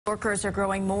Workers are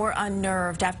growing more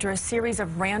unnerved after a series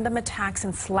of random attacks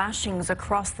and slashings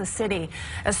across the city,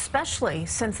 especially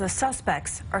since the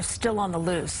suspects are still on the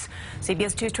loose.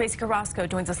 CBS 2's Tracee Carrasco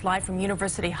joins us live from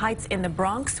University Heights in the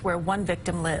Bronx, where one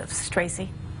victim lives.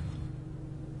 Tracee.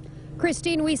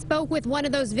 Christine, we spoke with one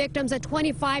of those victims, a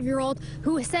 25-year-old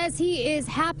who says he is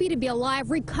happy to be alive,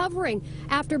 recovering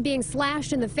after being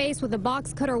slashed in the face with a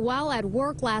box cutter while at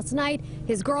work last night.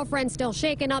 His girlfriend, still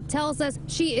shaken up, tells us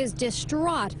she is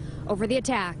distraught over the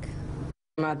attack.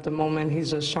 At the moment, he's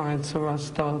just trying to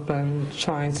rest up and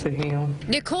trying to heal.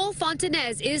 Nicole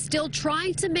Fontanez is still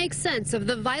trying to make sense of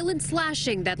the violent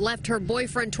slashing that left her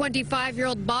boyfriend,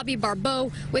 25-year-old Bobby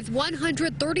Barbeau, with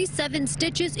 137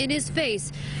 stitches in his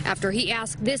face after he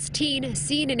asked this teen,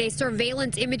 seen in a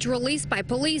surveillance image released by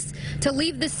police, to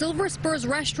leave the Silver Spurs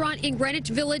restaurant in Greenwich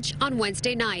Village on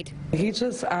Wednesday night. He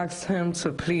just asked him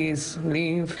to please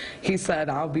leave. He said,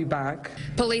 "I'll be back."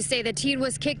 Police say the teen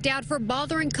was kicked out for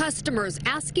bothering customers,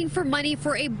 asking for money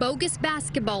for a bogus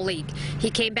basketball league. He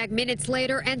came back minutes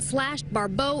later and slashed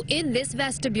Barbeau in this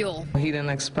vestibule. He didn't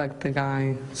expect the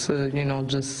guy to,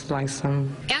 just slice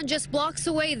him. And just blocks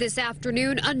away this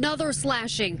afternoon, another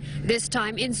slashing, this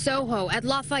time in Soho at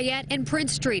Lafayette and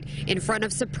Prince Street, in front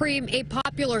of Supreme, a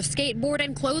popular skateboard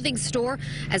and clothing store,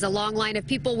 as a long line of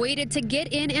people waited to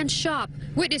get in and shop.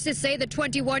 Witnesses say the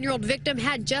 21-year-old victim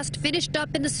had just finished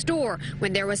up in the store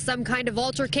when there was some kind of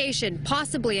altercation,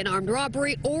 possibly an armed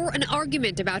robbery or an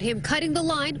argument about him cutting the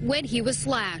line when he was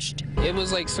slashed. It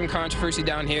was like some controversy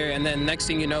down here, and then next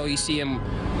thing you know, you see him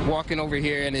walking over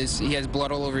here and he has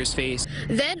blood all over his face.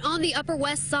 Then on the Upper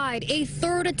West Side, a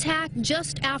third attack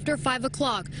just after 5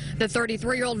 o'clock. The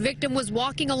 33-year-old victim was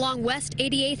walking along West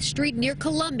 88th Street near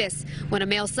Columbus when a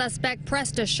male suspect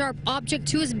pressed a sharp object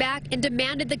to his back and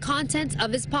demanded the contents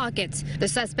of his pockets. The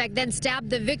suspect then stabbed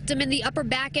the victim in the upper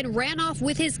back and ran off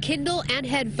with his Kindle and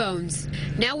headphones.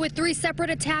 Now, with 3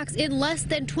 separate attacks in less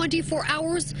than 24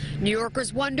 hours, New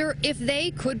Yorkers wonder if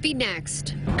they could be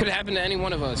next. Could have happened to any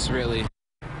one of us, really.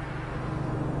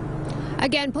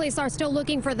 Again, police are still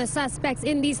looking for the suspects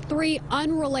in these 3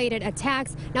 unrelated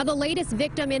attacks. Now, the latest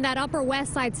victim in that Upper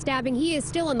West Side stabbing, he is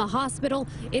still in the hospital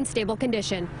in stable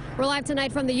condition. We're live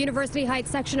tonight from the University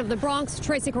Heights section of the Bronx.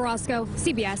 Tracee Carrasco,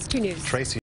 CBS 2 News. Tracee.